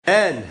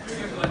And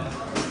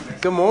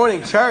good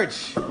morning,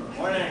 church. Good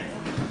morning.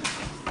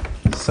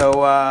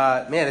 So,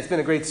 man, it's been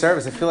a great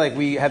service. I feel like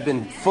we have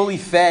been fully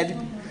fed,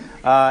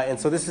 and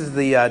so this is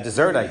the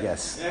dessert, I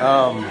guess.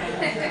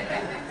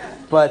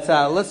 But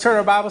let's turn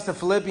our Bibles to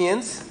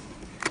Philippians,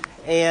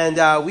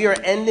 and we are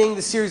ending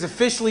the series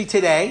officially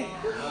today.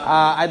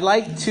 I'd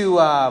like to,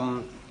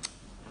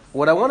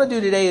 what I want to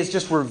do today is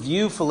just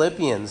review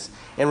Philippians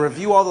and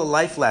review all the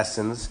life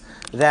lessons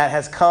that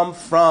has come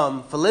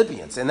from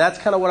Philippians. And that's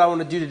kind of what I want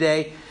to do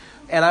today.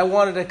 And I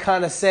wanted to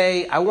kind of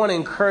say, I want to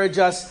encourage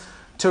us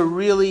to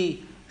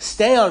really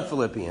stay on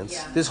Philippians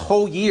this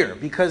whole year,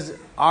 because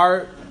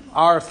our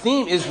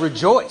theme is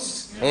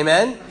rejoice.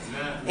 Amen?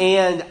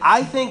 And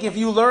I think if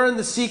you learn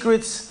the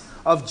secrets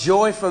of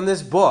joy from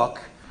this book,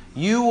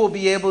 you will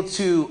be able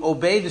to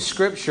obey the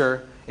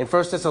scripture in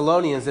 1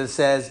 Thessalonians that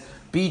says,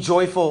 be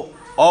joyful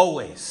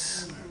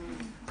always.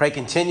 Pray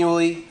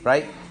continually,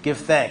 right? Give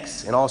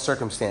thanks in all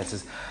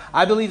circumstances.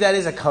 I believe that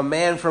is a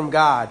command from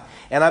God.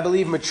 And I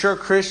believe mature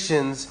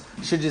Christians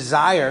should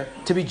desire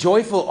to be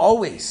joyful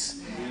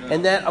always.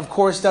 And that, of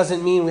course,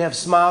 doesn't mean we have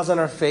smiles on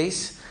our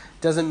face.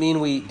 Doesn't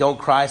mean we don't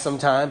cry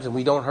sometimes and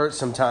we don't hurt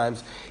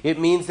sometimes. It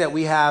means that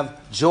we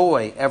have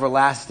joy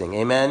everlasting.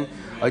 Amen?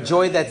 A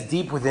joy that's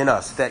deep within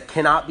us, that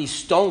cannot be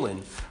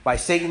stolen by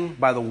Satan,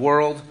 by the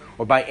world,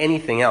 or by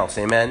anything else.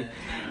 Amen?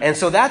 And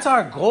so that's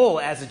our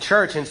goal as a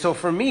church. And so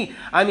for me,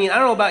 I don't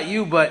know about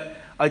you, but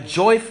a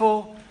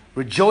joyful,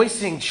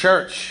 rejoicing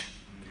church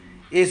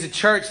is a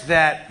church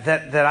that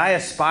I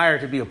aspire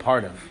to be a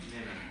part of.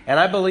 And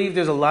I believe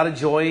there's a lot of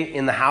joy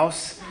in the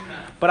house,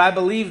 but I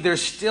believe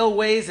there's still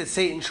ways that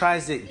Satan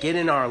tries to get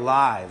in our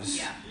lives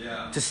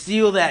to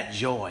steal that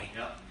joy.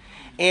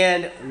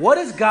 And what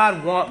does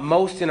God want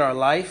most in our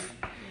life?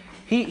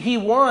 He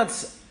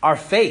wants our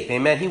faith,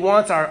 amen. He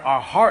wants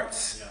our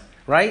hearts,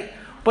 right?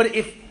 But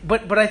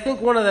I think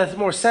one of the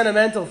more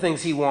sentimental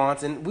things he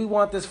wants, and we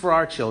want this for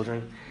our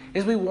children,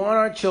 is we want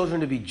our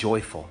children to be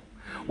joyful.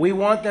 We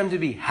want them to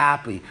be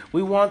happy.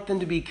 We want them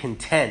to be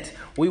content.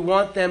 We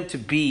want them to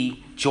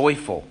be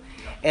joyful.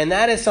 And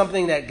that is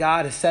something that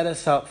God has set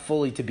us up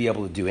fully to be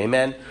able to do.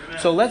 Amen?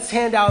 So let's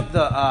hand out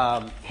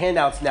the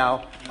handouts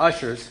now.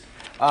 Ushers,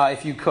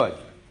 if you could.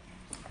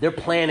 They're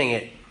planning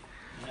it.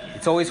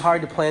 It's always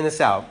hard to plan this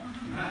out.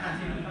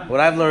 What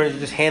I've learned is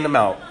just hand them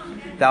out.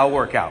 That'll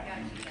work out.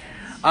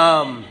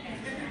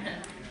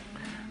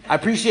 I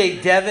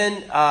appreciate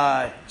Devin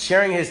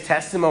sharing his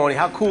testimony.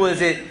 How cool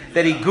is it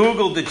that he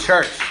Googled the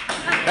church?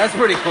 That's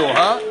pretty cool,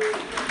 huh?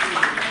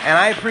 And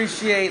I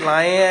appreciate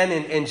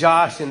Lyanne and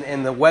Josh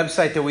and the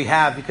website that we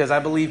have, because I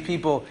believe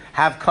people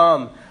have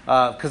come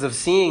because of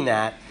seeing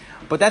that.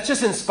 But that's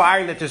just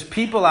inspiring that there's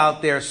people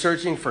out there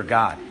searching for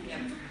God.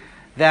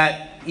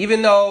 That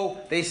even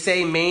though they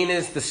say Maine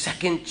is the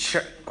second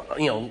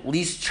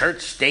least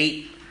church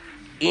state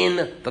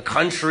in the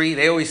country,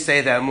 they always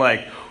say that. I'm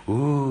like,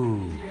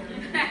 ooh.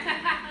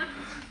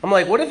 I'm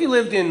like, what if you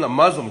lived in a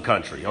Muslim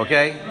country,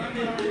 okay?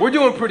 We're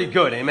doing pretty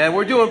good, amen?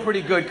 We're doing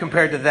pretty good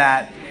compared to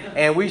that,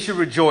 and we should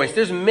rejoice.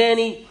 There's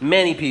many,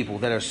 many people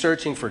that are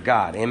searching for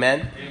God,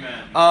 amen?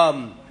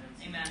 Amen.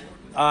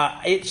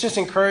 It's just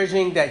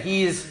encouraging that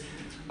he's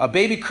a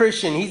baby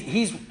Christian.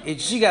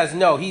 You guys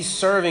know, he's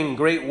serving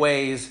great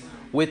ways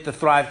with the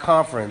Thrive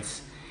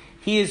Conference.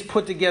 He has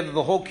put together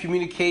the whole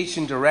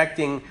communication,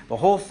 directing the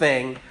whole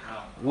thing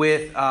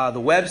with the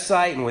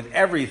website and with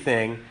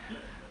everything.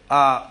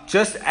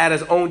 Just at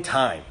his own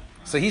time.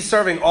 So he's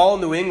serving all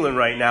New England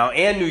right now,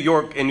 and New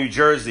York and New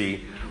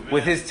Jersey,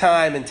 with his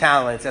time and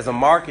talents as a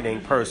marketing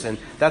person.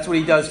 That's what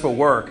he does for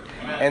work.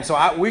 And so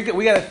we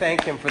got to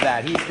thank him for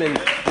that. He's been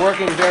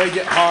working very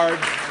hard.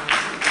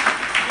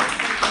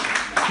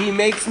 He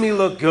makes me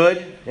look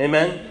good,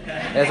 amen,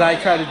 as I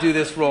try to do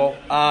this role.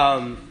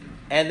 And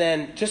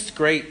then just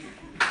great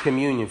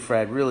communion,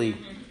 Fred. Really,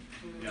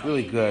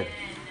 really good.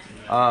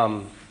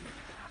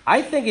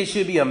 I think it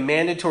should be a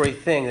mandatory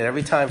thing that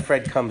every time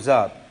Fred comes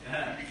up,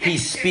 he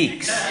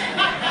speaks.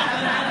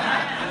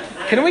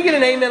 Can we get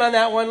an amen on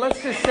that one?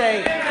 Let's just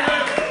say,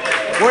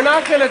 we're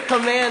not going to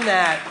command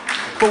that,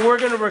 but we're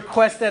going to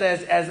request that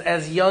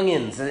as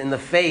youngins in the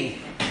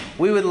faith.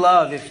 We would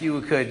love if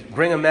you could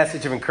bring a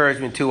message of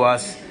encouragement to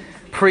us.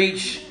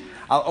 Preach.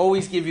 I'll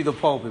always give you the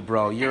pulpit,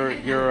 bro.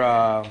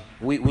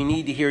 We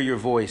need to hear your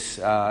voice,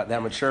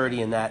 that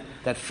maturity and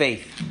that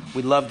faith.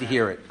 We'd love to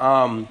hear it.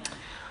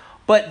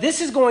 But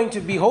this is going to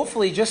be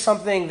hopefully just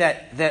something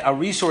that a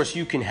resource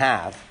you can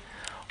have.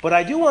 But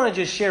I do want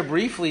to just share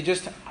briefly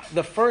just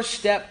the first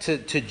step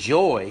to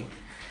joy.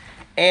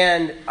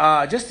 And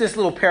just this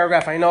little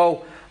paragraph. I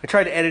know I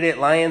tried to edit it.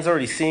 Lion's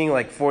already seeing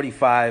like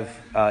 45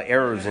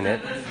 errors in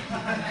it.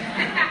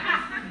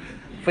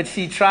 But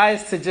she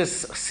tries to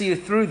just see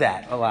through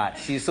that a lot.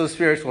 She's so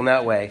spiritual in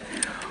that way.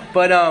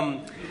 But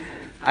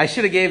I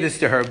should have gave this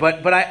to her.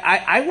 But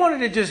I wanted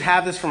to just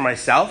have this for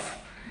myself.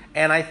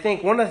 And I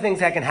think one of the things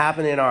that can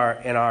happen in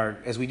our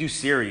as we do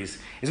series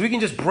is we can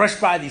just brush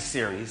by these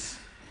series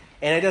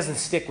and it doesn't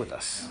stick with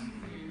us.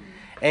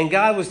 And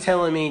God was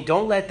telling me,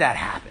 don't let that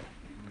happen.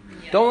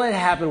 Don't let it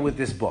happen with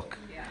this book.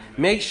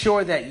 Make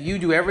sure that you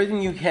do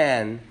everything you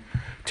can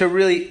to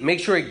really make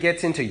sure it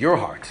gets into your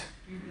heart.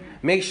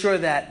 Make sure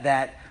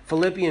that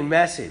Philippian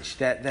message,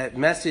 that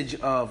message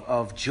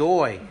of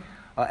joy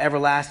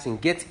everlasting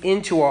gets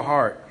into our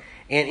heart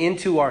and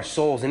into our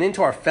souls and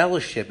into our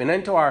fellowship and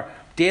into our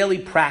daily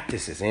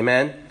practices.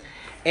 Amen?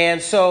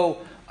 And so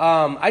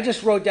I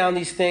just wrote down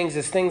these things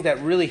as things that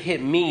really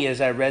hit me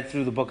as I read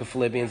through the book of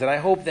Philippians. And I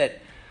hope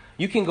that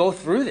you can go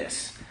through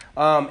this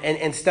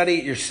and study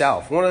it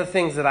yourself. One of the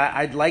things that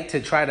I'd like to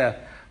try to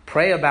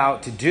pray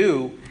about to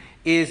do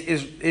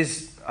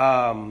is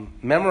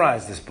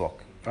memorize this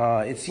book.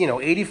 It's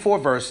 84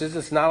 verses.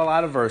 It's not a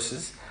lot of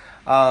verses.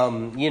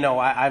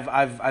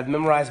 I've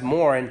memorized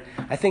more, and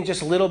I think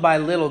just little by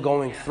little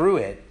going through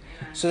it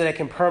so that it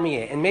can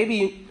permeate. And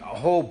maybe a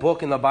whole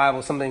book in the Bible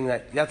is something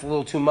that's a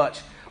little too much,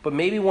 but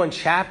maybe one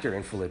chapter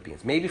in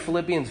Philippians. Maybe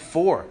Philippians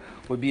 4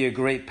 would be a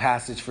great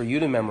passage for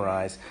you to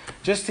memorize,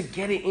 just to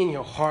get it in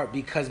your heart,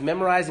 because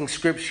memorizing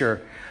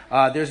Scripture,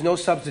 there's no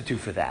substitute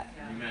for that.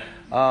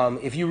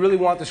 If you really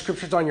want the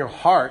Scriptures on your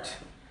heart,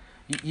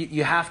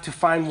 you have to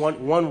find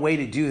one way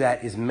to do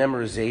that is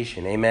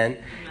memorization, amen,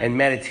 and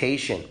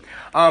meditation.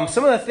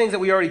 Some of the things that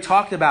we already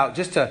talked about,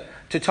 just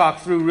to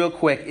talk through real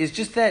quick, is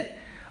just that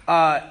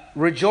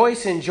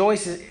rejoice and joy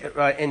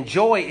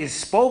is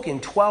spoken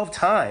 12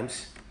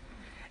 times.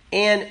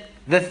 And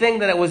the thing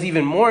that was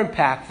even more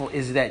impactful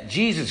is that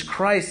Jesus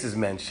Christ is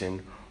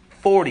mentioned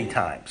 40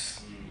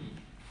 times.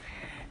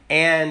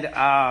 And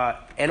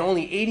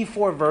only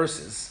 84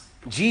 verses,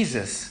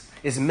 Jesus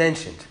is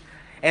mentioned.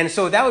 And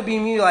so that would be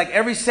me, like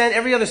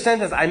every other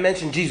sentence I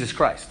mentioned Jesus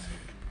Christ.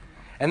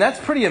 And that's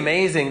pretty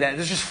amazing that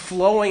it's just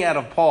flowing out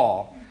of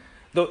Paul.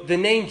 The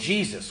name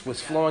Jesus was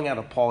flowing out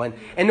of Paul.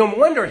 And no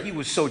wonder he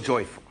was so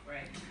joyful.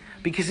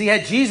 Because he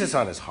had Jesus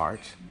on his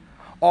heart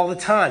all the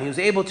time. He was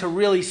able to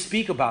really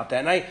speak about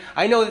that. And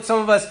I know that some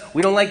of us,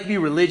 we don't like to be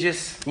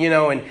religious,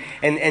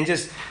 and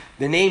just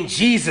the name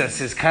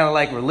Jesus is kind of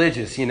like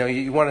religious.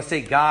 You want to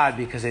say God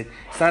because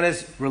it's not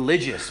as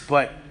religious.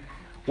 But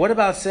what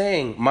about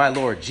saying, my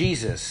Lord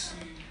Jesus,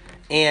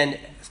 and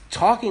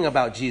talking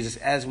about Jesus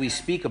as we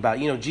speak about,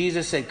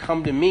 Jesus said,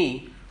 come to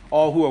me,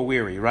 all who are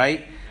weary,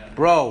 right? Yeah.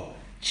 Bro,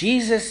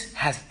 Jesus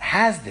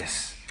has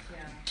this. Yeah.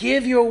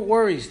 Give your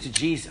worries to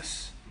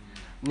Jesus.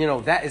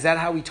 Is that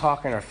how we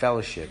talk in our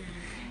fellowship?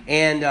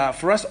 And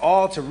for us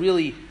all to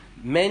really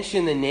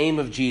mention the name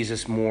of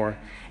Jesus more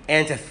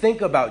and to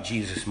think about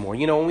Jesus more.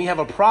 When we have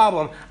a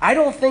problem, I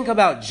don't think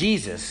about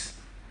Jesus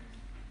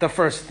the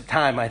first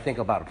time I think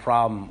about a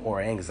problem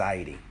or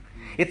anxiety.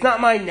 It's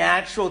not my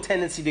natural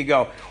tendency to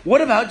go,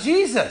 what about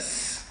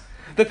Jesus?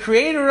 The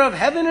creator of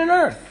heaven and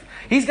earth.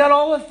 He's got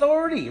all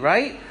authority,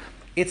 right?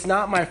 It's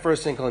not my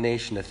first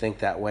inclination to think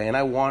that way, and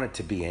I want it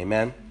to be,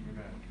 amen?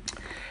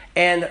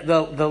 And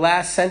the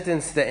last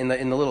sentence that in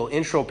the little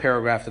intro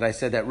paragraph that I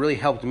said that really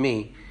helped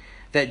me,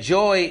 that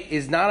joy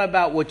is not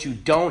about what you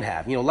don't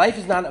have. Life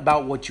is not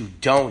about what you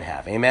don't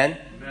have, amen?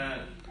 Amen.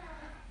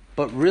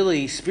 But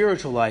really,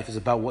 spiritual life is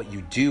about what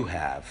you do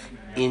have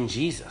in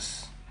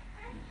Jesus.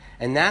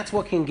 And that's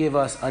what can give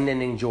us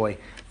unending joy.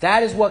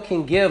 That is what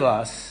can give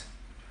us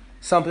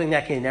something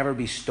that can never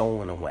be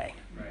stolen away.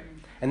 Right.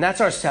 And that's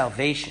our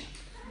salvation.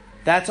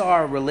 That's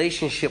our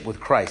relationship with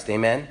Christ.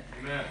 Amen?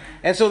 Amen.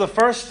 And so the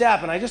first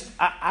step, and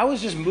I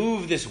was just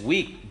moved this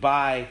week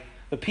by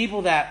the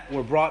people that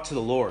were brought to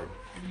the Lord.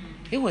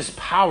 It was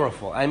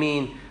powerful. I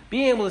mean,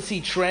 being able to see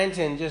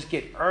Trenton just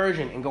get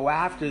urgent and go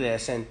after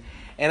this. And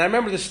I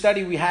remember the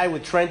study we had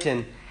with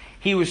Trenton.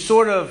 He was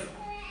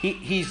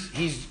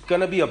he's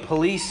going to be a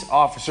police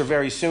officer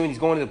very soon. He's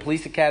going to the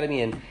police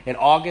academy in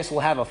August. We'll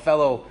have a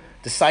fellow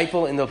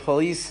disciple in the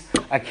police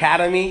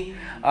academy,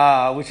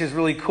 which is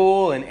really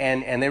cool.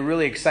 And they're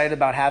really excited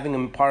about having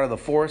him part of the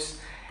force.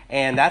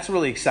 And that's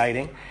really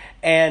exciting.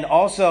 And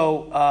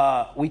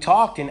also, we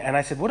talked, and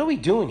I said, what are we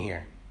doing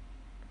here?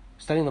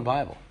 Studying the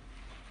Bible.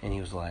 And he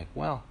was like,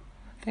 well,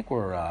 I think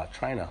we're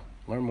trying to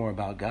learn more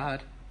about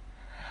God.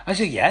 I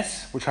said,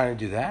 yes, we're trying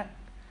to do that.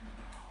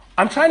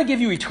 I'm trying to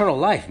give you eternal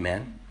life,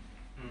 man,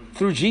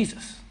 through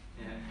Jesus.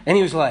 Yeah. And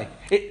he was like,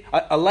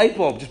 a light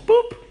bulb just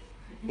boop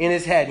in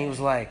his head. And he was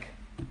like,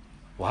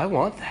 well, I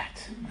want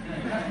that.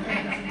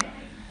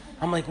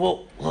 I'm like,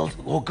 well,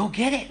 go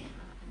get it.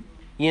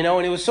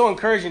 And it was so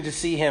encouraging to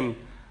see him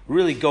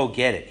really go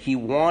get it. He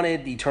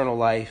wanted eternal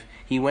life.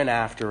 He went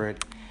after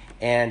it.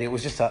 And it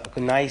was just a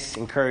nice,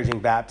 encouraging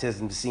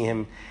baptism to see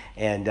him.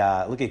 And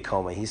look at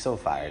Coma. He's so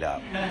fired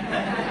up.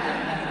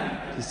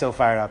 He's so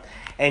fired up.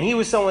 And he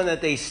was someone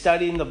that they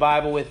studied in the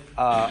Bible with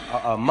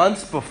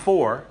months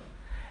before.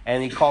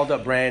 And he called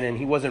up Brandon.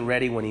 He wasn't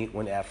ready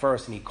when at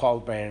first. And he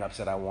called Brandon up and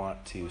said, I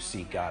want to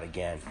seek God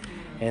again.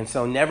 And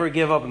so never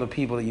give up on the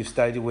people that you've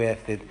studied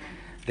with.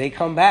 They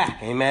come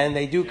back. Amen.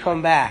 They do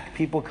come back.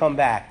 People come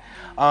back.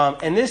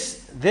 And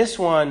this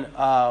one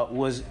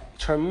was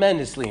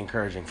tremendously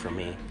encouraging for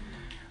me.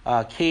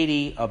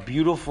 Katie, a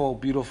beautiful,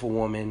 beautiful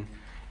woman,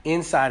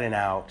 inside and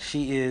out.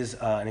 She is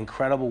an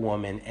incredible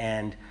woman.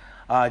 And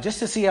just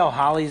to see how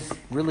Holly's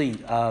really,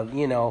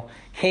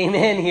 came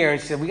in here and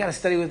she said, we got to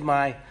study with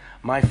my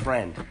my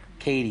friend,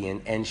 Katie.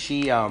 And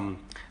she,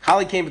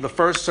 Holly came to the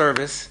first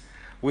service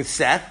with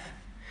Seth.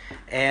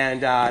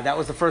 And that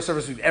was the first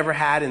service we've ever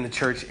had in the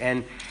church.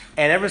 And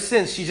ever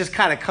since, she just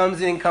kind of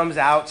comes in, comes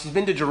out. She's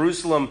been to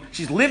Jerusalem.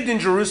 She's lived in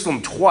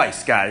Jerusalem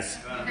twice, guys,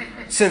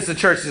 since the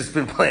church has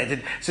been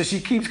planted. So she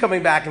keeps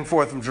coming back and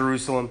forth from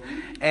Jerusalem.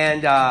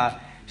 And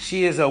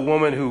she is a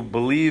woman who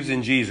believes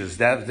in Jesus.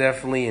 That's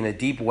definitely in a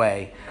deep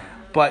way.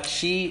 But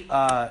she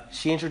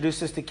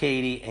introduced us to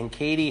Katie, and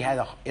Katie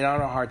had it on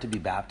her heart to be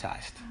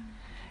baptized.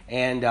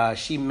 And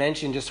she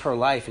mentioned just her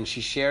life, and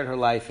she shared her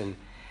life.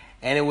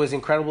 And it was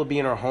incredible to be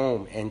in her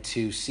home and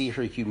to see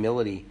her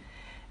humility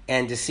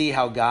and to see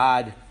how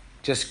God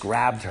just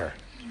grabbed her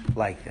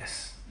like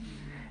this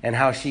and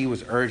how she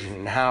was urgent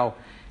and how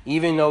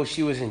even though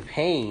she was in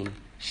pain,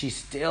 she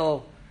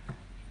still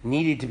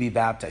needed to be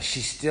baptized.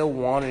 She still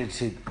wanted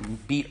to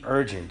be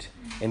urgent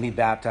and be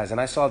baptized. And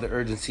I saw the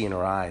urgency in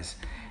her eyes.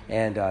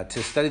 And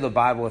to study the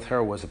Bible with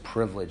her was a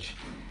privilege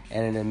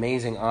and an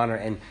amazing honor.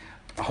 And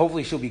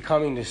hopefully she'll be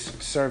coming to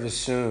service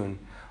soon.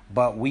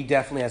 But we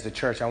definitely, as a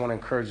church, I want to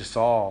encourage us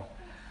all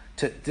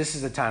this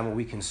is a time where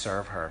we can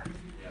serve her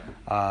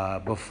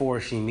before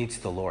she meets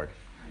the Lord.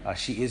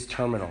 She is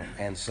terminal.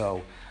 And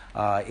so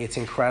it's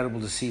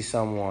incredible to see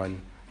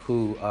someone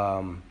who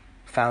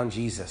found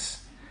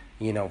Jesus,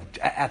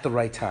 at the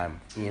right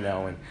time,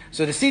 And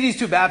so to see these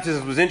two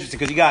baptisms was interesting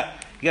because you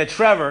got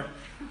Trevor,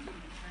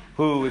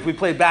 who, if we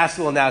played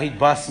basketball now, he'd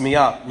bust me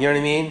up. You know what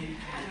I mean?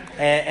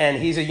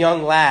 And he's a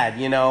young lad,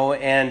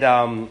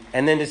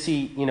 And then to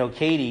see,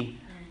 Katie,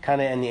 kind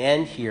of in the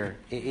end here,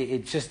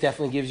 it just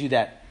definitely gives you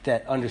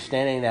that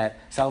understanding that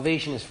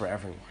salvation is for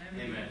everyone.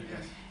 Amen.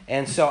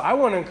 And so I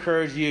want to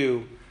encourage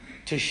you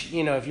to,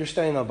 if you're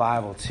studying the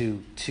Bible,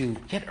 to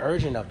get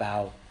urgent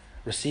about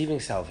receiving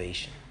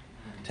salvation,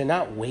 to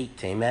not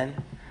wait,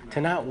 amen?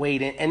 To not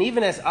wait. And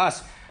even as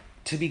us,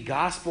 to be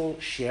gospel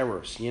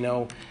sharers,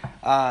 to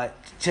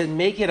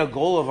make it a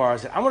goal of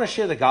ours. I want to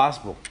share the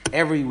gospel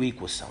every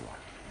week with someone.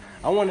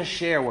 I want to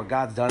share what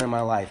God's done in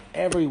my life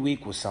every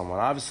week with someone.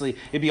 Obviously,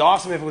 it'd be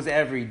awesome if it was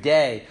every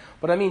day.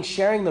 But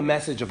sharing the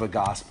message of the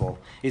gospel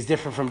is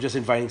different from just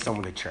inviting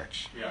someone to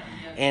church. Yeah.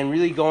 And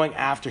really going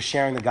after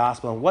sharing the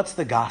gospel. And what's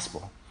the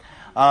gospel?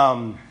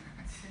 I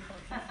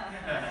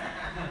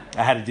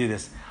had to do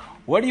this.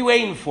 What are you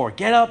waiting for?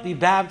 Get up, be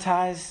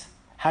baptized,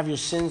 have your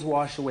sins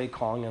washed away,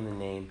 calling on the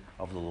name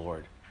of the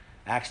Lord.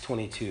 Acts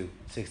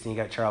 22:16. You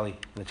got Charlie in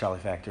the Charlie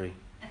Factory.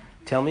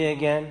 Tell me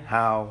again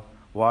how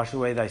wash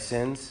away thy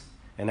sins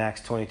in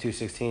Acts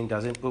 22:16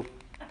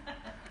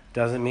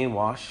 doesn't mean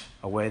wash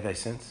away thy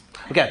sins.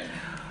 Okay.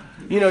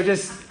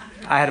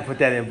 I had to put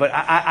that in. But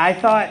I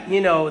thought,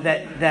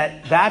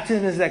 that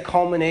baptism is that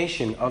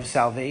culmination of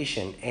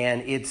salvation.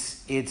 And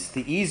it's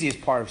the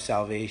easiest part of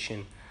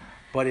salvation,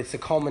 but it's the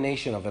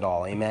culmination of it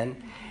all.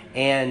 Amen?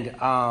 And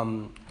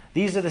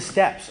these are the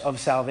steps of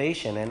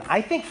salvation. And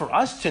I think for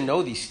us to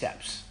know these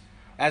steps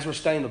as we're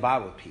studying the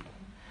Bible with people,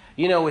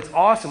 it's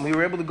awesome. We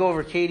were able to go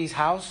over to Katie's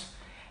house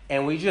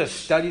and we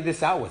just studied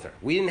this out with her.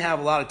 We didn't have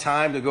a lot of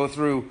time to go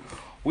through.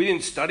 We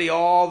didn't study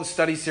all the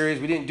study series.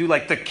 We didn't do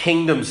like the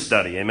kingdom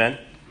study. Amen?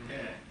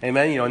 Yeah.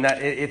 Amen.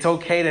 It's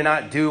okay to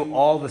not do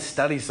all the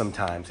studies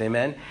sometimes.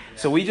 Amen? Yeah.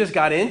 So we just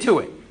got into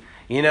it.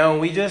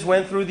 We just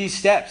went through these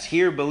steps.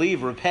 Hear,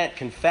 believe, repent,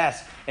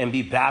 confess, and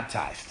be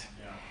baptized.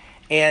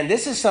 And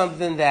this is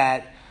something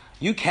that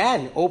you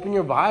can open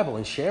your Bible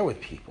and share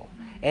with people.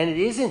 And it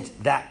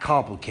isn't that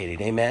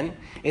complicated, amen?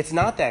 It's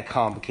not that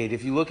complicated.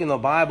 If you look in the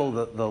Bible,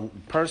 the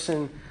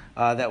person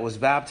that was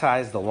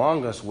baptized the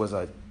longest was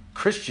a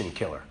Christian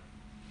killer,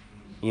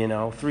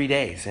 3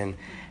 days.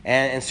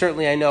 And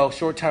certainly I know,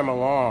 short time or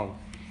long,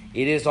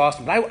 it is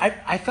awesome. But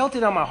I felt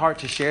it on my heart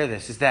to share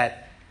this, is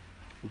that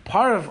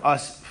part of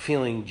us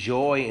feeling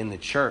joy in the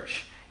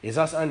church is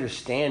us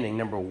understanding,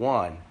 number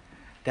one,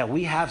 that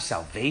we have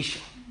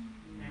salvation.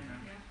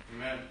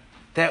 Amen.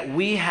 That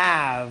we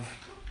have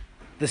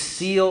the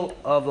seal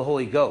of the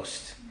Holy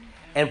Ghost.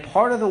 And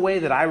part of the way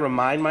that I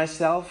remind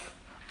myself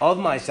of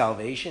my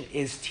salvation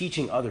is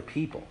teaching other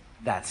people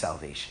that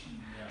salvation.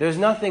 Yeah. There's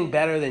nothing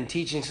better than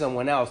teaching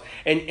someone else.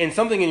 And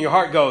something in your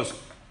heart goes,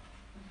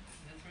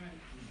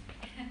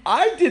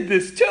 I did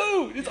this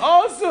too. It's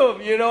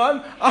awesome.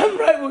 I'm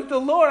right with the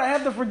Lord. I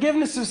have the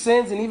forgiveness of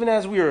sins. And even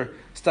as we were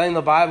studying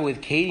the Bible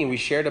with Katie and we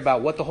shared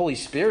about what the Holy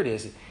Spirit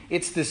is,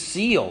 it's the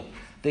seal,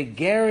 the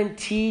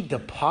guaranteed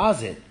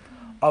deposit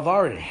of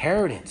our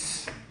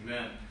inheritance.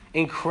 Amen.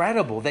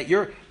 Incredible that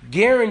you're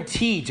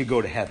guaranteed to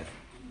go to heaven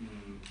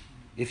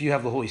if you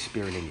have the Holy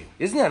Spirit in you.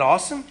 Isn't that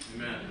awesome?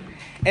 Amen.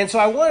 And so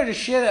I wanted to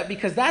share that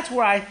because that's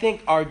where I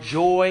think our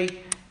joy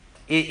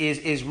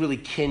is really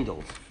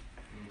kindled,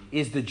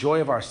 is the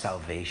joy of our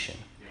salvation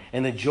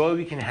and the joy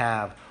we can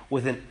have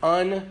with an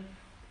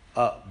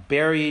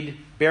unburied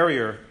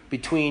barrier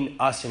between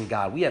us and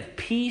God. We have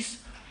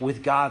peace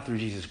with God through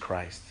Jesus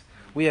Christ.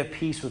 We have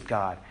peace with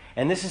God.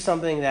 And this is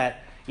something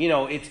that,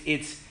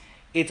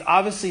 it's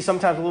obviously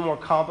sometimes a little more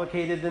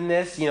complicated than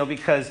this,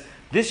 because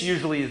this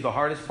usually is the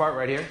hardest part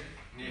right here.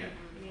 Yeah.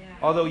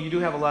 Although you do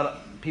have a lot of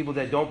people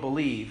that don't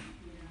believe.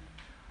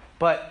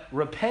 But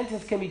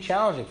repentance can be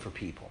challenging for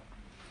people.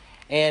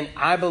 And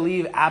I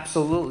believe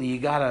absolutely you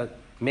got to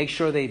make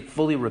sure they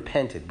fully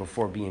repented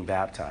before being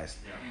baptized.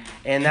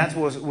 And that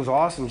was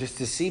awesome just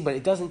to see, but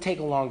it doesn't take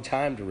a long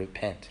time to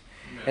repent.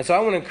 And so I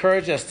want to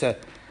encourage us to,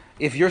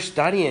 if you're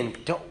studying,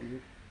 don't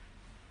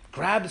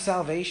grab the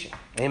salvation.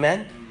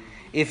 Amen?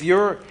 If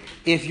you're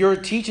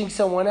teaching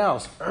someone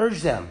else,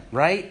 urge them,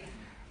 right?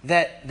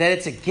 That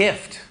it's a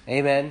gift,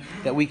 amen,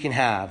 that we can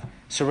have.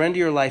 Surrender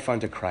your life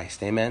unto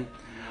Christ, amen?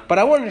 But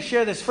I wanted to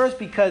share this first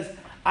because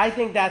I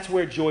think that's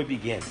where joy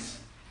begins.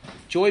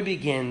 Joy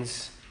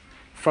begins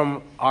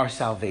from our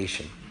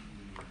salvation.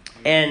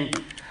 And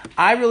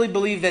I really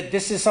believe that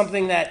this is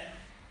something that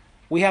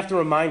we have to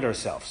remind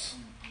ourselves.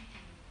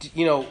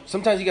 You know,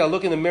 sometimes you got to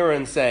look in the mirror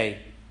and say,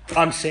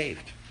 I'm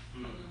saved.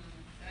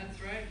 That's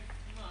right.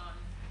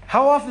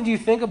 How often do you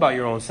think about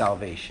your own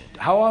salvation?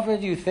 How often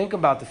do you think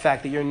about the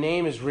fact that your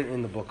name is written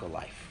in the book of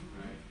life?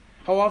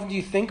 How often do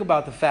you think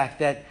about the fact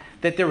that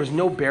there is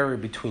no barrier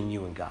between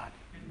you and God?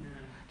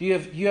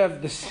 You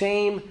have the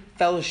same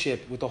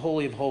fellowship with the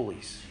Holy of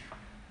Holies.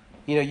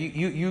 You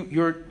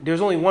know,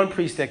 there's only one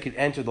priest that could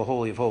enter the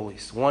Holy of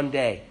Holies one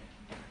day.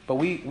 But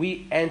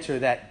we enter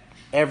that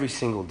every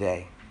single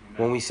day.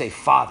 When we say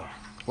Father,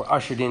 we're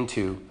ushered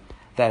into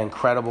that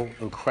incredible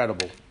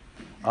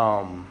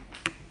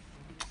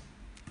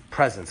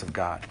presence of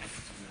God.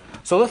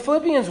 So the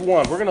Philippians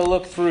 1, we're going to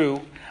look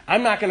through.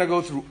 I'm not going to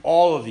go through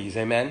all of these,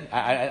 amen?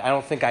 I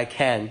don't think I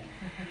can.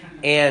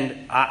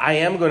 And I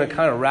am going to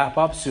kind of wrap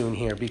up soon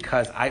here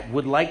because I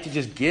would like to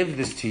just give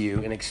this to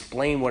you and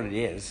explain what it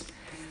is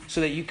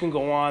so that you can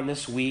go on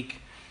this week,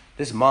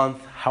 this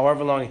month,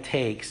 however long it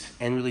takes,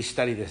 and really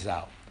study this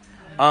out.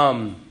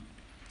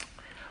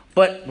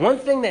 But one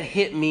thing that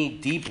hit me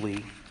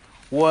deeply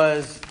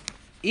was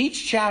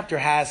each chapter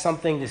has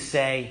something to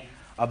say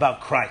about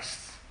Christ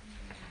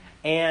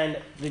and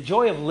the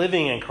joy of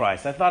living in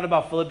Christ. I thought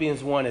about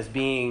Philippians 1 as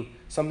being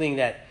something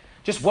that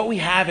just what we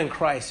have in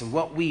Christ and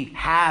what we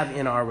have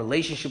in our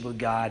relationship with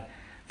God,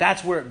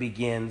 that's where it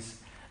begins.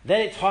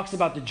 Then it talks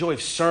about the joy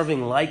of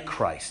serving like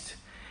Christ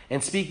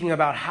and speaking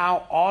about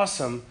how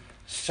awesome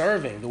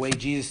serving the way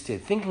Jesus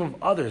did, thinking of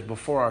others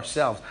before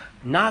ourselves,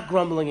 not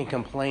grumbling and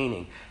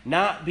complaining,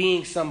 not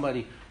being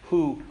somebody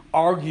who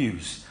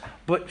argues,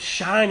 but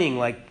shining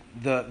like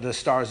the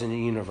stars in the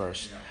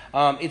universe.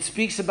 It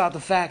speaks about the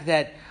fact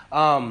that,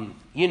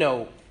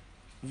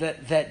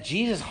 that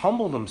Jesus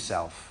humbled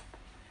himself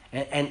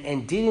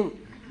and didn't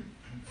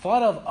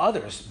thought of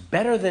others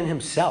better than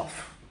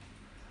himself,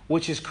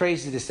 which is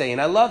crazy to say.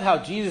 And I love how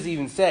Jesus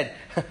even said,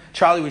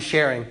 Charlie was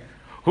sharing,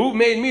 who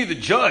made me the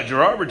judge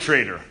or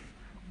arbitrator?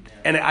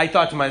 And I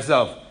thought to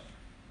myself,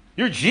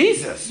 you're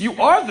Jesus. You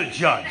are the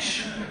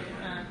judge.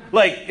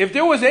 Like, if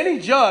there was any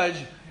judge,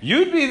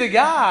 you'd be the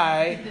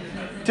guy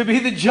to be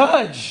the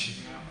judge.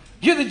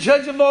 You're the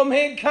judge of all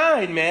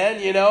mankind,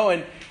 man, you know.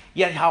 And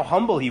yet how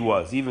humble he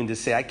was, even to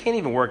say, I can't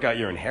even work out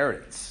your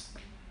inheritance.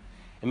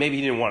 And maybe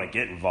he didn't want to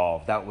get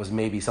involved. That was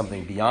maybe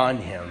something beyond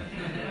him.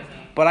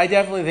 But I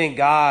definitely think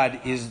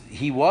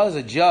he was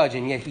a judge,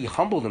 and yet he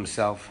humbled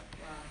himself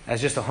as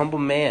just a humble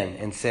man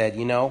and said,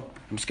 I'm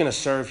just going to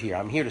serve here.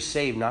 I'm here to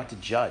save, not to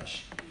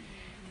judge.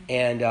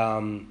 And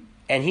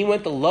he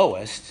went the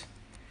lowest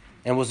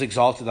and was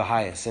exalted the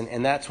highest.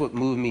 And that's what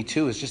moved me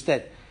too, is just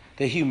that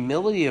the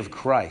humility of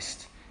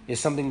Christ is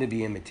something to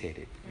be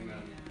imitated. Amen.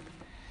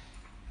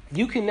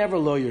 You can never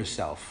lower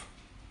yourself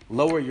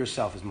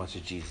as much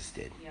as Jesus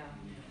did. Yeah.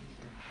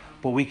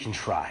 But we can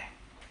try.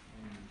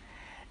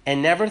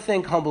 And never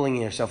think humbling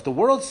yourself. The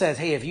world says,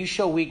 hey, if you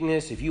show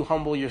weakness, if you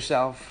humble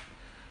yourself,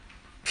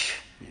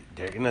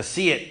 they're going to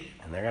see it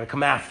and they're going to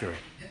come after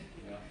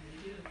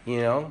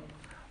it.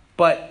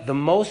 But the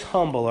most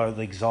humble are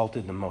the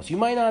exalted the most. You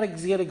might not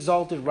get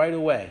exalted right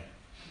away,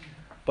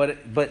 but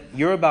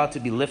you're about to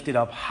be lifted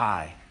up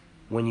high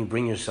when you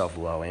bring yourself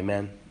low.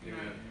 Amen?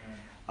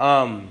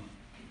 And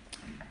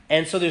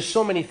so there's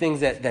so many things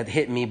that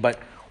hit me, but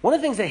one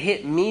of the things that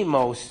hit me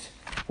most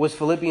was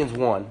Philippians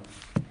 1.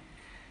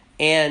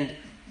 And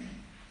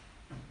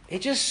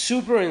it just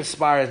super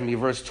inspires me,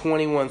 verse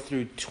 21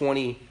 through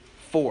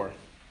 24.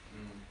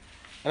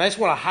 And I just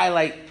want to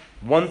highlight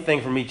one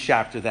thing from each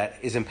chapter that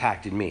has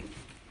impacted me.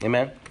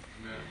 Amen?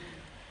 Amen.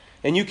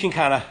 And you can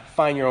kind of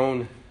find your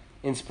own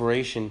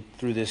inspiration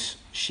through this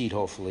sheet,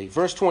 hopefully.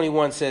 Verse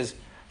 21 says,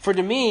 for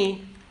to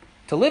me,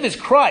 to live is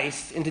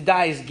Christ and to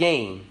die is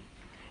gain.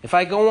 If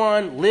I go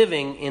on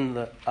living in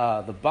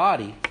the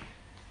body,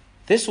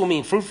 this will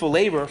mean fruitful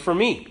labor for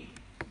me.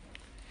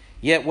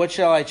 Yet what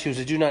shall I choose?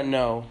 I do not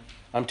know.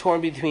 I'm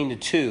torn between the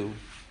two.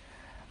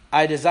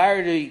 I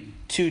desire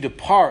to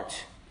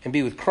depart and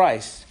be with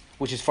Christ,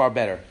 which is far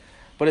better.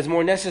 But it's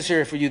more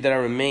necessary for you that I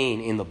remain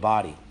in the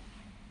body.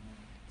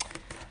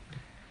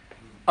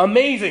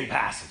 Amazing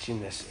passage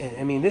in this.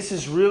 I mean, this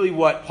is really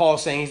what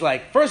Paul's saying. He's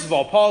like, first of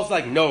all, Paul's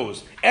like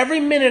knows every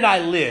minute I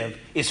live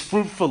is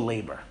fruitful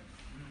labor.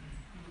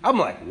 I'm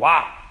like,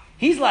 wow.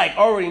 He's like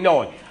already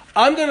knowing,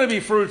 I'm going to be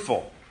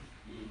fruitful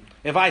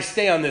if I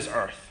stay on this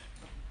earth.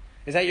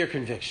 Is that your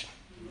conviction?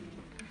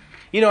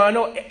 You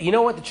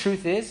know what the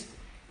truth is?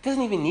 It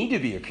doesn't even need to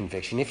be a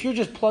conviction. If you're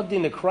just plugged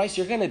into Christ,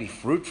 you're going to be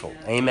fruitful.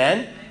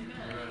 Amen?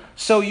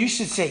 So you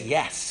should say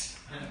yes.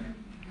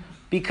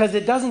 Because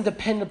it doesn't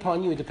depend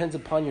upon you. It depends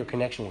upon your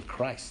connection with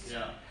Christ.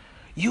 Yeah.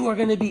 You are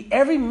going to be,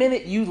 every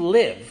minute you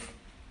live,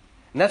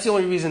 and that's the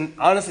only reason,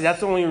 honestly, that's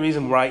the only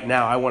reason right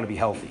now I want to be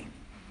healthy.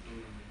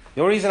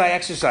 The only reason I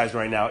exercise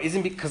right now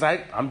isn't because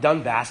I'm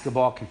done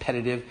basketball,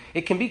 competitive.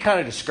 It can be kind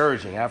of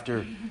discouraging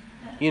after,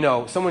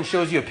 someone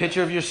shows you a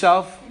picture of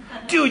yourself.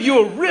 Dude, you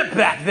were ripped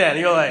back then.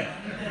 You're like,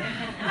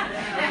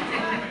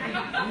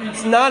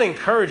 it's not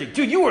encouraging.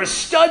 Dude, you were a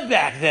stud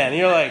back then.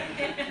 You're like,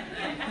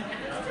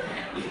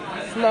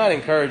 it's not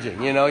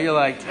encouraging. You're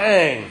like,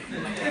 dang,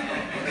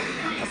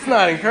 that's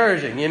not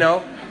encouraging,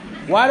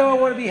 Why do I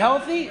want to be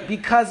healthy?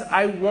 Because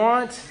I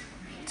want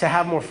to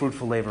have more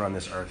fruitful labor on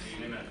this earth.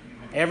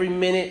 Every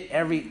minute,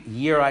 every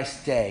year I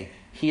stay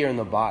here in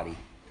the body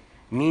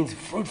means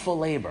fruitful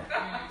labor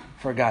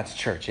for God's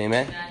church.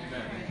 Amen?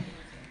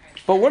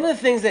 But one of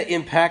the things that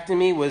impacted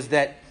me was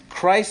that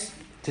Christ,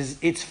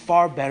 it's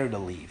far better to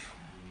leave.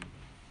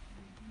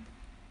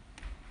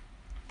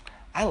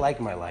 I like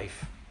my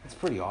life. It's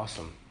pretty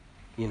awesome.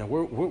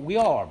 We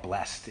all are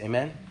blessed.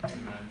 Amen?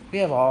 We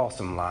have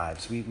awesome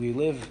lives. We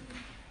live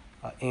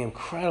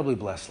incredibly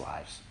blessed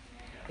lives.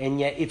 And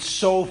yet it's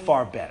so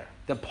far better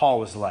that Paul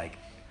was like,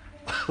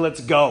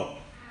 let's go.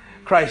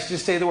 Christ,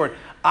 just say the word.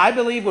 I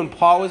believe when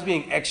Paul was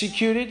being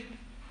executed,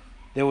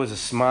 there was a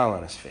smile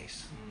on his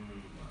face.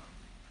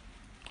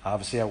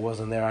 Obviously, I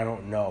wasn't there. I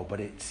don't know. But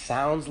it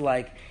sounds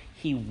like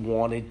he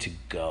wanted to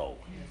go.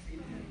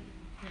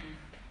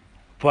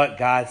 But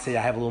God said,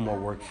 I have a little more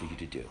work for you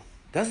to do.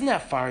 Doesn't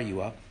that fire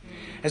you up?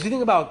 As we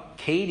think about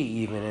Katie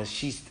even, as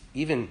she's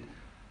even,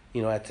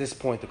 at this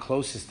point, the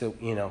closest to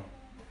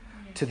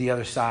the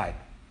other side.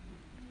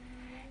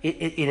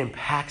 It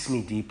impacts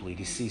me deeply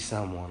to see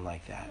someone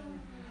like that.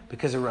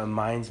 Because it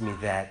reminds me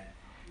that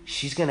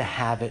she's going to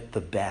have it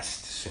the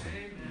best soon.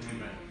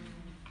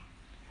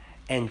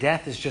 And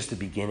death is just the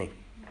beginning.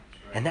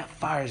 And that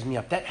fires me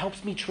up. That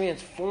helps me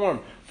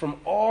transform from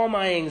all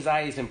my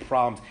anxieties and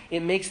problems.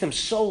 It makes them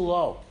so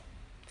low.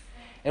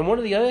 And one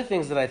of the other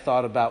things that I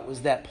thought about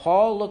was that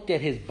Paul looked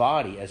at his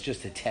body as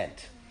just a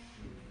tent.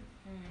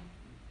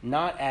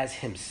 Not as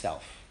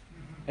himself.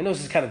 I know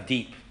this is kind of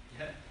deep.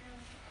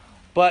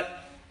 But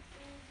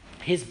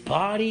his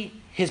body,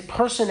 his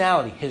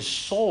personality, his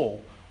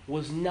soul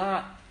was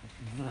not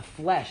the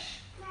flesh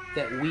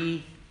that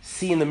we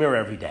see in the mirror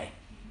every day.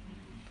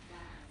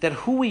 That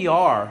who we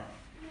are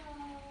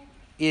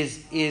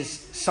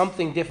is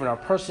something different. Our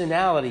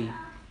personality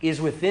is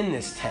within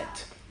this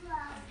tent.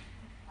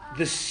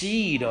 The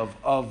seed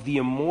of the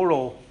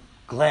immortal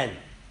Glenn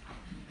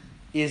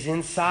is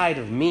inside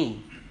of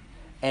me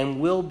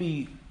and will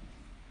be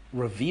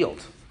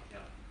revealed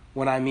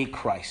when I meet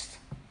Christ.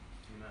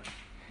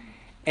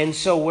 And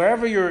so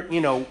wherever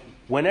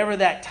whenever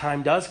that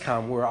time does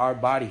come where our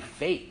body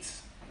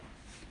fades,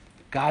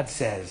 God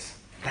says,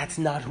 that's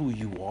not who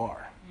you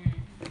are.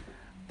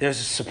 There's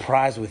a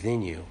surprise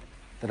within you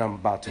that I'm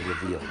about to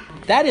reveal.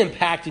 That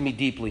impacted me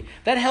deeply.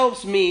 That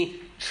helps me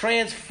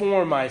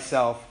transform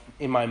myself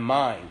in my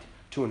mind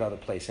to another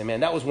place. Amen.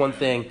 That was one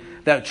thing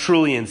that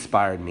truly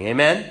inspired me.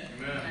 Amen.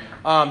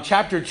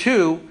 Chapter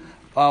 2,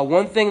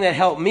 one thing that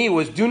helped me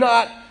was do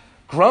not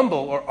grumble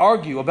or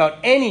argue about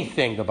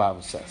anything, the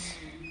Bible says.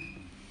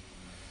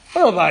 I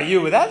don't know about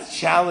you, but that's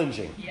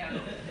challenging. Yeah.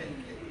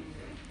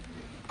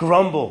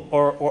 Grumble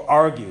or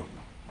argue.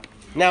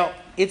 Now,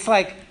 it's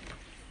like,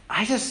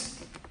 I'll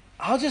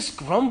just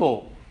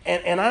grumble,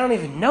 and I don't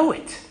even know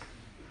it.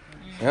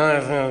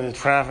 The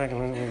traffic,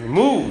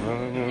 move.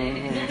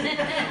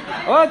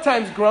 A lot of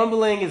times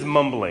grumbling is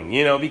mumbling,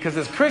 because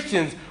as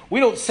Christians, we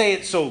don't say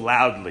it so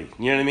loudly.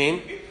 You know what I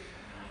mean?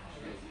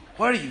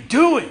 What are you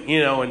doing?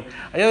 And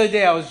the other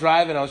day I was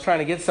driving, I was trying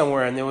to get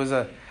somewhere, and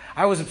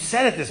I was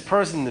upset at this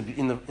person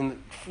in the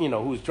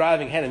who was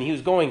driving ahead, and he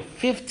was going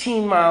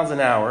 15 miles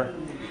an hour,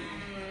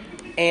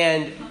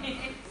 and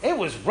it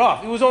was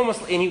rough. It was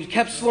almost, and he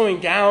kept slowing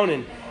down,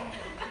 and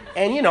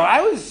I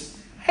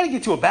had to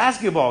get to a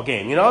basketball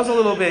game. I was a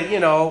little bit,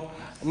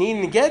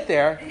 needing to get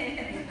there,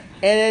 and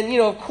then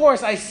of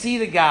course I see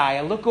the guy.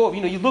 I look over.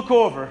 You look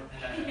over.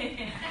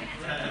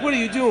 What are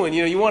you doing?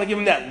 You want to give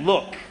him that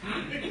look.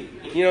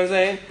 You know what I'm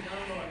saying?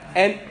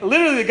 And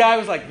literally the guy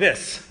was like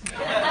this.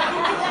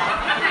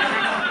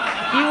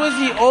 He was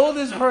the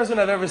oldest person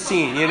I've ever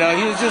seen. He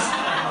was just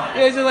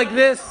like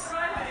this.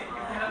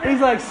 He's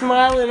like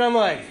smiling, and I'm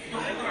like,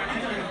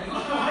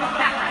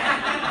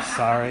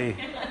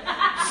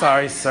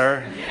 sorry,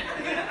 sir.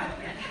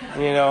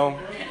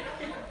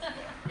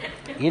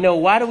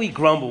 Why do we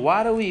grumble?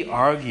 Why do we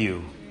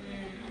argue?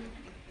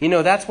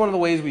 That's one of the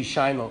ways we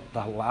shine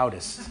the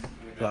loudest,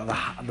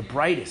 the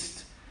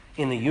brightest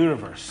in the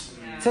universe.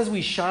 It says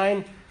we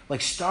shine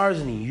like stars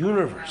in the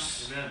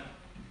universe.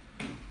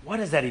 What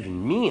does that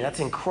even mean? That's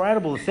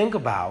incredible to think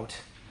about.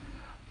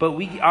 But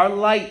our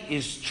light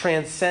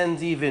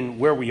transcends even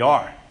where we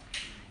are.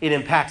 It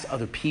impacts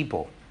other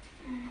people.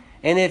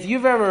 And if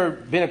you've ever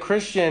been a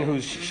Christian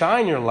who's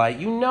shined your light,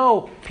 you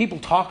know people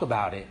talk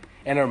about it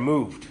and are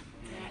moved.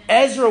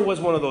 Ezra was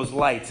one of those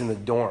lights in the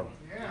dorm.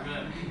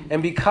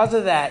 And because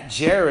of that,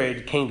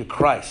 Jared came to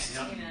Christ.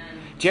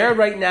 Jared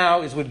right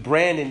now is with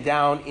Brandon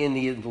down in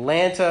the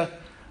Atlanta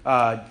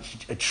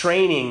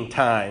training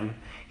time.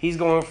 He's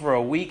going for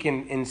a week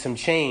and some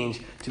change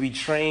to be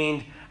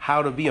trained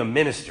how to be a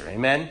minister.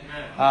 Amen?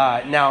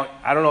 Now,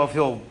 I don't know if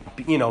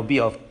he'll be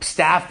a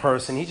staff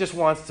person. He just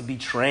wants to be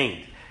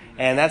trained.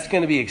 And that's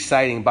going to be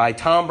exciting by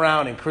Tom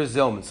Brown and Chris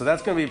Zillman. So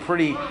that's going to be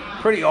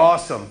pretty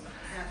awesome.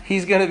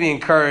 He's going to be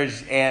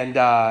encouraged, and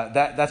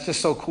that's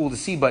just so cool to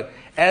see. But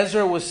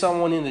Ezra was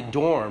someone in the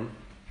dorm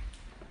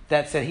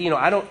that said,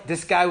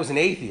 this guy was an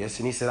atheist,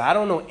 and he said, I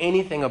don't know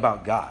anything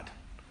about God,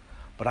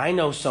 but I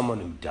know someone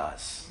who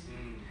does.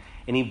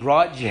 And he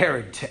brought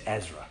Jared to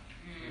Ezra.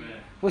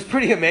 It was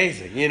pretty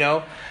amazing,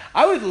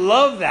 I would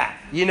love that,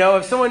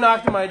 if someone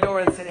knocked on my door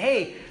and said,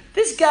 hey,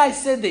 this guy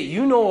said that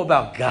you know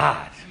about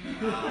God.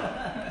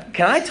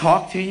 Can I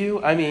talk to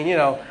you? I mean,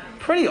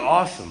 pretty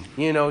awesome,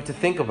 to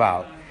think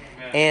about.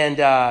 And,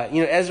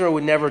 Ezra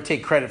would never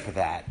take credit for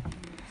that.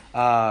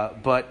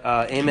 But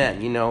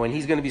amen, and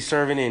he's going to be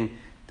serving in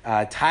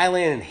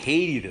Thailand and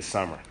Haiti this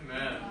summer.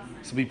 Amen.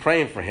 So be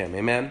praying for him.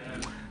 Amen.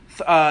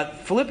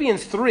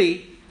 Philippians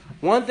 3,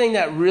 one thing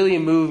that really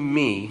moved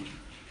me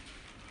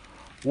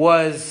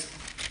was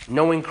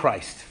knowing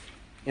Christ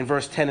in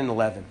verse 10 and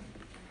 11.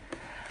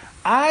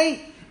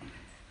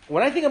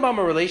 When I think about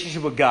my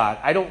relationship with God,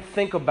 I don't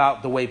think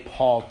about the way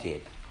Paul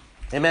did.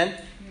 Amen?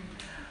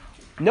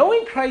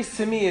 Knowing Christ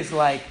to me is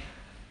like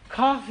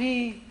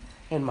coffee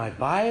and my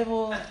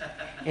Bible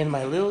and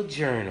my little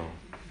journal.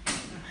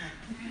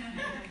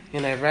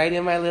 And I write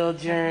in my little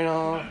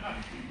journal,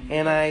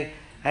 and I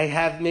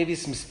have maybe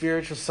some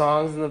spiritual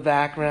songs in the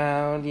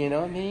background,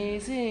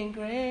 Amazing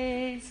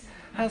Grace,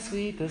 how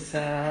sweet the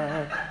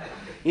sound.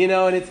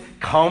 And it's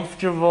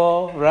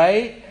comfortable,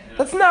 right?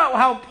 That's not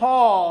how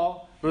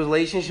Paul's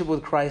relationship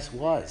with Christ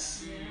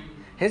was.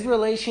 His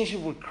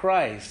relationship with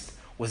Christ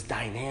was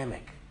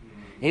dynamic.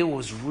 It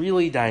was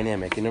really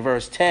dynamic. In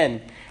verse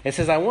 10, it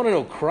says, I want to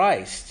know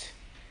Christ.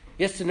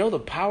 Yes, to know the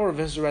power of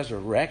his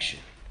resurrection,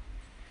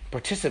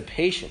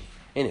 participation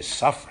in his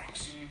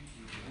sufferings,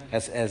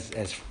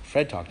 as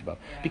Fred talked about.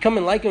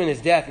 Becoming like him in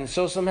his death, and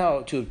so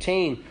somehow to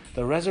obtain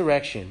the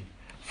resurrection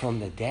from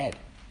the dead.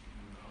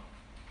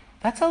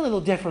 That's a little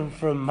different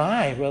from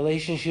my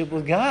relationship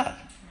with God.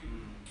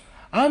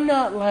 I'm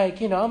not like,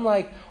 I'm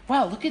like,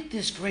 wow, look at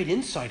this great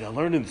insight I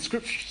learned in the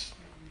scriptures.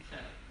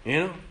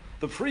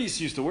 The priests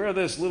used to wear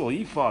this little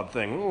ephod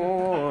thing.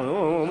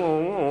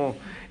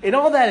 And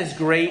all that is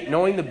great.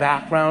 Knowing the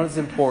background is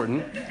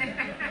important.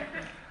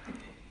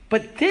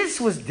 But this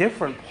was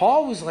different.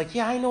 Paul was like,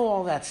 yeah, I know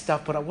all that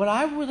stuff, but what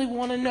I really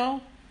want to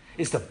know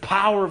is the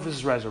power of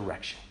his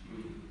resurrection.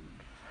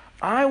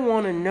 I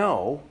want to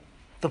know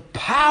the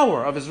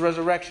power of his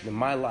resurrection in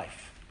my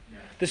life.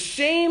 The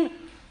same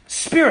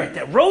Spirit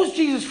that rose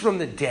Jesus from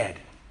the dead.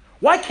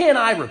 Why can't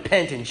I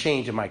repent and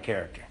change in my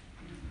character?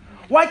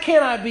 Why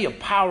can't I be a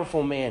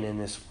powerful man in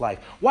this life?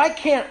 Why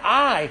can't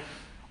I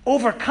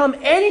overcome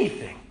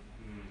anything?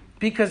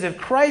 Because if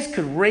Christ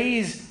could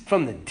raise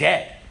from the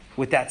dead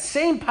with that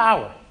same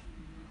power,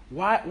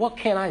 what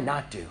can I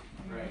not do?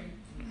 Right.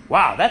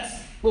 Wow, that's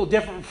a little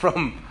different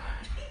from,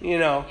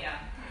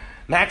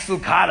 Max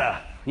Lucado,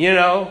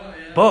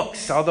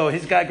 books, although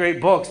he's got great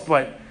books.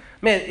 But,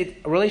 man,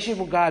 a relationship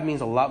with God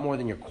means a lot more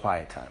than your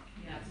quiet time.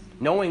 Yes.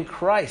 Knowing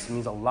Christ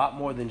means a lot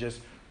more than just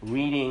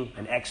reading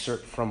an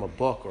excerpt from a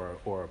book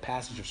or a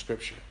passage of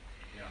Scripture.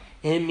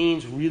 Yeah. It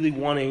means really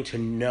wanting to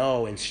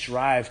know and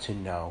strive to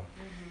know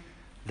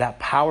that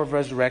power of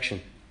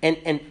resurrection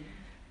and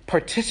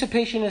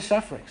participation in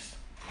sufferings.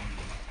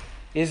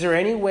 Is there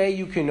any way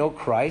you can know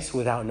Christ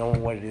without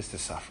knowing what it is to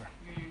suffer?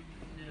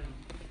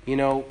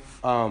 No.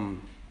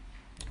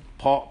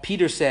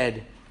 Peter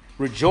said,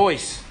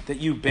 rejoice that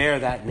you bear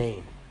that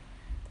name,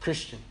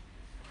 Christian,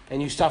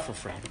 and you suffer,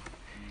 friend.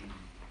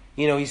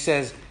 He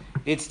says,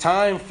 it's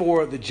time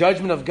for the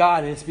judgment of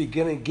God, and it's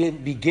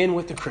begin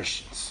with the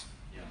Christians.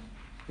 Yeah.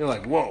 You're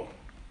like, whoa.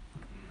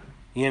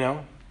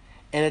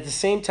 And at the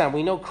same time,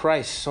 we know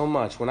Christ so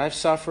much. When I've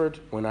suffered,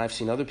 when I've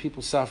seen other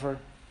people suffer,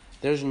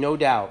 there's no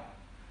doubt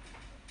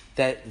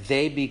that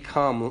they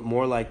become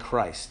more like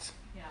Christ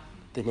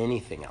than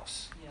anything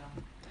else. Yeah.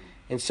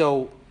 And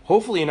so,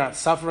 hopefully you're not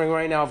suffering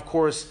right now. Of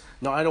course,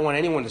 no, I don't want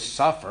anyone to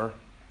suffer.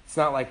 It's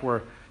not like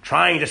we're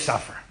trying to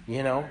suffer,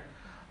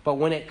 But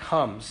when it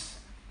comes,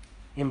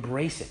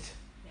 embrace it.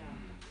 Yeah.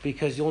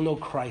 Because you'll know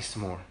Christ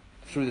more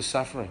through the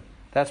suffering.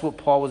 That's what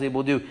Paul was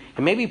able to do.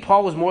 And maybe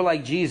Paul was more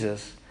like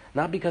Jesus,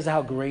 not because of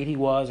how great he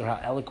was or how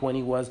eloquent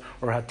he was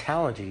or how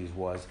talented he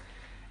was.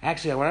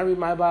 Actually, when I read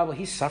my Bible,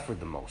 he suffered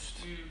the most.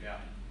 Yeah.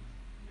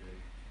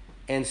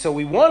 And so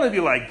we want to be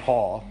like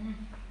Paul.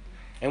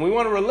 And we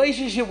want a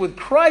relationship with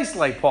Christ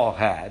like Paul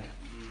had.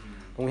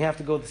 But we have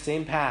to go the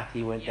same path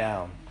he went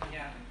down.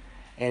 Yeah.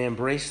 And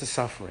embrace the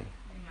suffering.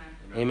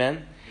 Amen?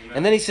 Amen?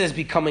 And then he says,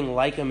 becoming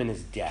like him in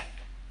his death.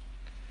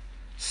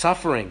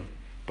 Suffering,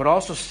 but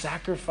also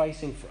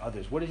sacrificing for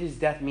others. What did his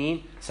death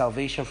mean?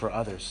 Salvation for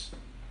others.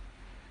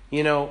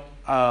 You know,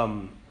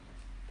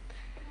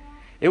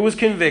 it was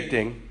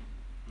convicting.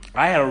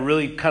 I had a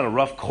really kind of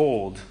rough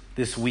cold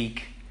this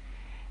week,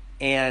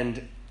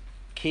 and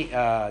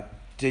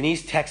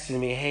Denise texted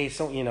me, "Hey,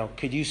 so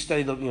could you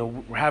study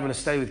we're having a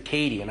study with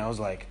Katie," and I was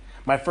like,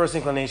 my first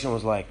inclination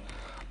was like,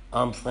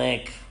 I'm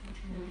sick,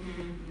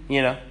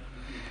 and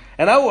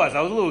I was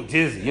a little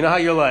dizzy. You know how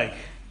you're like,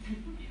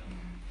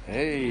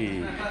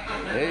 hey,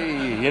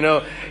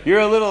 you're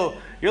a little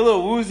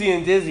woozy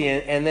and dizzy,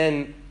 and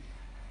then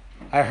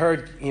I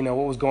heard what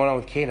was going on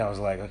with Kate, and I was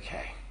like,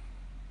 okay.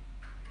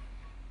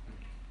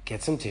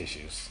 Get some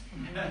tissues,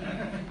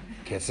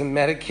 get some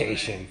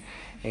medication,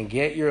 and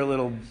get your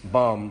little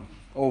bum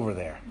over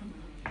there,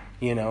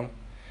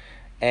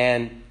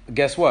 And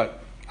guess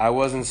what? I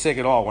wasn't sick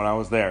at all when I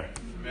was there,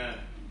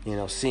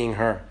 Amen. Seeing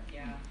her.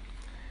 Yeah.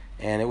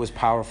 And it was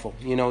powerful.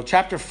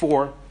 Chapter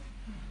 4,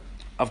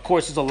 of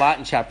course, there's a lot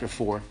in chapter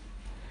 4.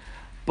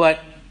 But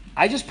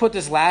I just put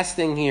this last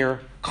thing here,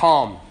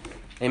 calm.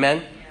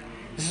 Amen? Yeah.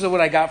 This is what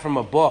I got from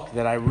a book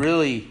that I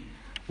really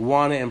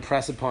want to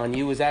impress upon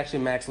you. It was actually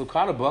a Max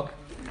Lucado book,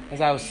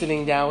 as I was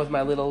sitting down with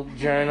my little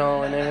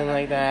journal and everything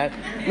like that.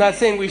 I'm not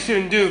saying we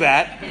shouldn't do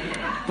that,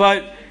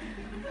 but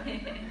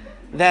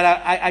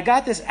that I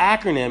got this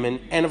acronym,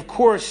 and of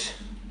course,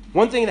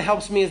 one thing that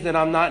helps me is that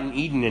I'm not in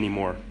Eden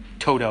anymore,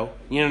 Toto,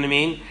 you know what I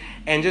mean?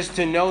 And just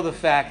to know the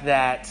fact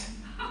that,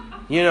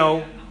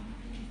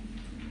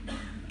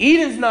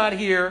 Eden's not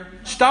here.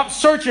 Stop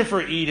searching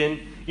for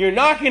Eden. You're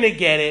not going to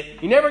get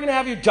it. You're never going to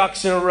have your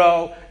ducks in a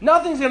row.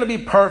 Nothing's going to be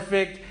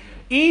perfect.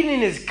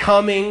 Eden is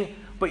coming,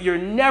 but you're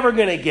never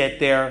going to get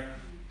there.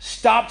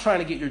 Stop trying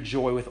to get your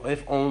joy with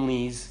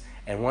if-onlys.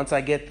 And once I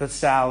get the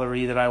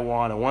salary that I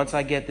want, and once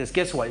I get this,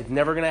 guess what? It's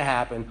never going to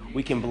happen.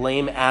 We can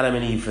blame Adam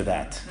and Eve for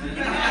that.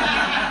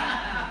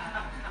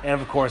 And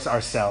of course,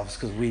 ourselves,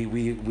 because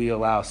we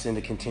allow sin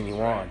to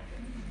continue on.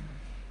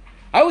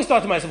 I always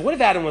thought to myself, what if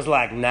Adam was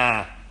like,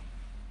 nah,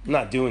 I'm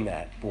not doing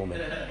that,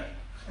 woman.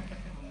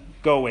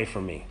 Go away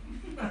from me.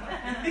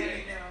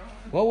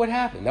 What would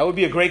happen? That would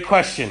be a great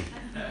question.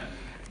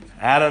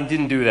 Adam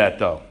didn't do that,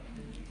 though.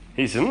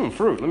 He said,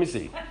 fruit, let me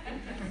see.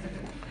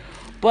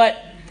 But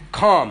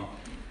calm.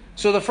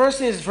 So the first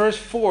thing is verse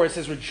 4. It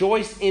says,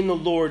 rejoice in the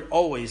Lord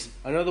always.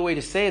 Another way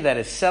to say that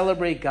is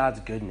celebrate God's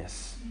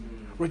goodness.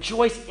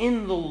 Rejoice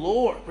in the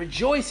Lord.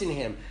 Rejoice in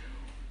him.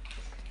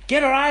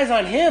 Get our eyes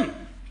on him.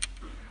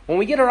 When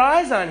we get our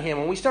eyes on him,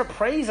 when we start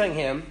praising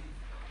him,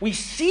 we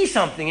see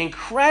something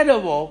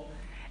incredible,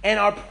 and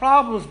our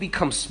problems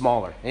become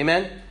smaller.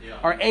 Amen? Yeah.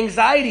 Our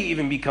anxiety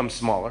even becomes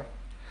smaller.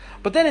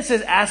 But then it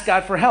says, ask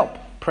God for help.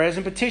 Prayers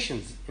and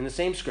petitions in the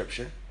same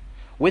scripture.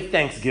 With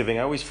thanksgiving.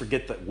 I always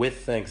forget that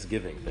with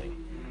thanksgiving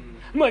thing.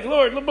 I'm like,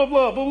 Lord, blah, blah,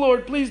 blah, blah,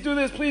 Lord, please do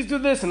this, please do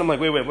this. And I'm like,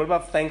 wait, what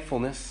about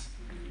thankfulness?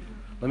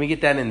 Let me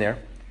get that in there.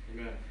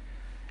 Amen.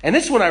 And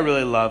this one I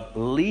really love.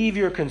 Leave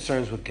your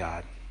concerns with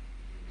God.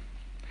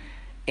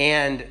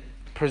 And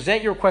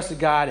present your request to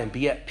God and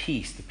be at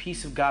peace. The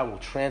peace of God will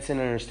transcend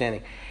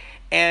understanding.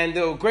 And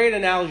the great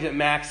analogy that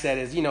Max said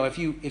is,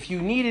 if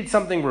you needed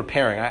something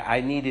repairing,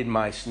 I needed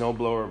my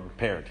snowblower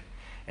repaired.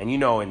 And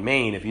in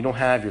Maine, if you don't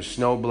have your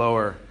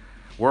snowblower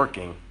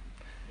working,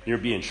 you'll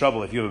be in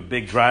trouble. If you have a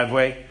big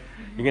driveway,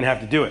 you're going to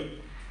have to do it.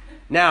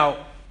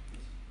 Now,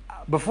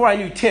 before I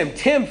knew Tim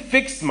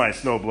fixed my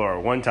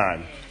snowblower one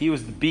time. He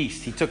was the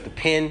beast. He took the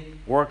pin,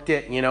 worked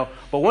it,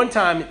 But one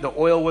time the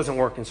oil wasn't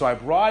working, so I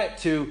brought it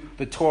to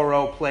the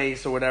Toro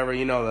place or whatever,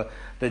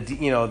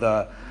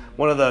 the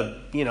one of the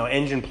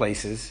engine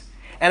places,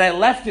 and I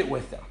left it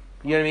with them.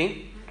 You know what I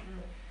mean?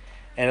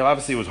 And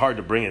obviously it was hard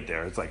to bring it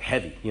there. It's like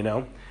heavy,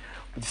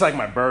 It's like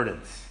my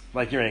burdens,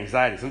 like your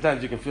anxiety.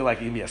 Sometimes you can feel like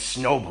you can be a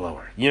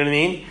snowblower. You know what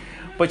I mean?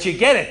 But you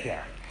get it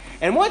there.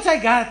 And once I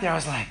got it there, I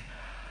was like,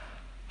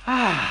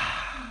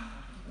 I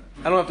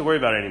don't have to worry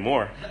about it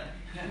anymore.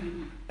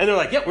 And they're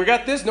like, we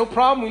got this, no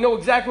problem. We know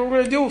exactly what we're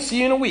going to do. We'll see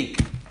you in a week.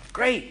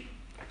 Great.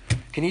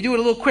 Can you do it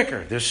a little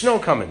quicker? There's snow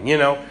coming,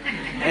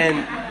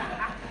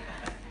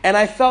 And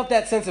I felt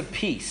that sense of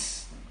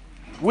peace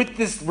with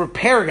this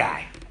repair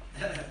guy.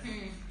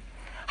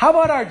 How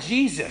about our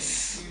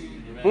Jesus?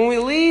 When we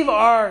leave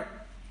our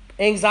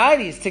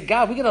anxieties to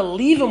God, we got to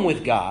leave them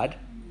with God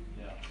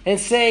and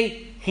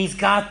say, he's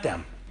got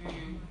them.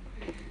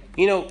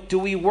 Do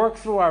we work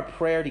through our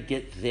prayer to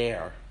get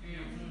there?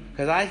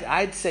 Because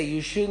I'd say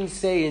you shouldn't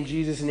say in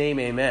Jesus' name,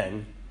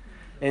 amen,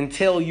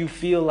 until you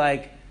feel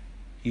like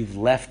you've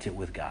left it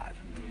with God.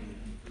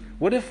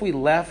 What if we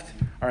left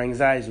our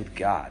anxieties with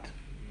God?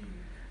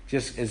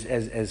 Just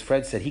as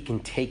Fred said, he can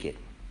take it.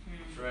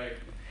 That's right.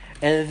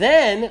 And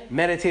then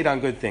meditate on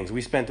good things.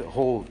 We spent a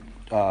whole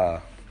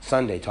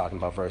Sunday talking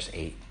about verse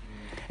 8.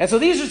 And so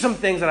these are some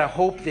things that I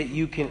hope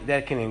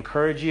that can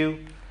encourage you.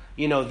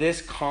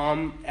 This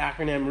CALM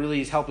acronym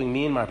really is helping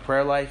me in my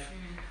prayer life.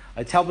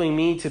 It's helping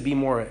me to be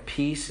more at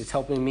peace. It's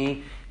something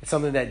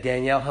that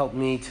Danielle helped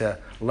me to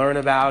learn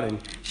about. And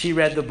she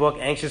read the book,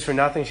 Anxious for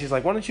Nothing. She's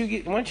like, why don't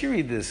you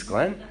read this,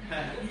 Glenn?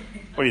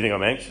 What do you think,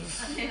 I'm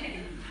anxious?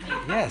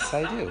 Yes,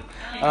 I do.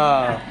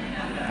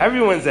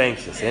 Everyone's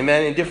anxious,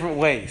 amen, in different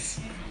ways.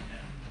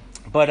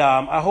 But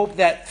I hope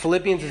that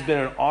Philippians has been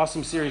an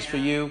awesome series for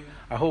you.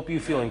 I hope you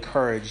feel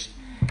encouraged.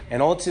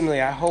 And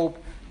ultimately, I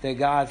hope that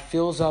God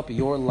fills up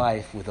your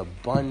life with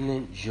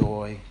abundant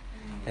joy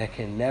that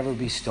can never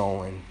be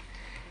stolen.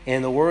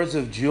 In the words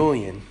of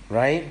Julian,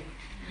 right?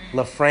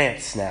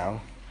 LaFrance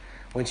now,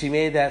 when she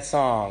made that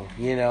song,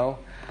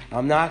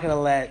 I'm not going to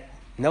let,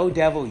 no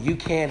devil, you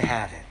can't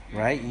have it,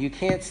 right? You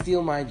can't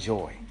steal my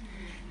joy.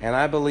 And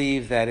I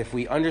believe that if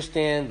we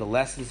understand the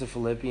lessons of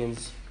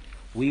Philippians,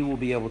 we will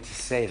be able to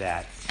say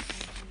that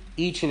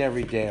each and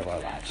every day of our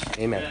lives.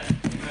 Amen.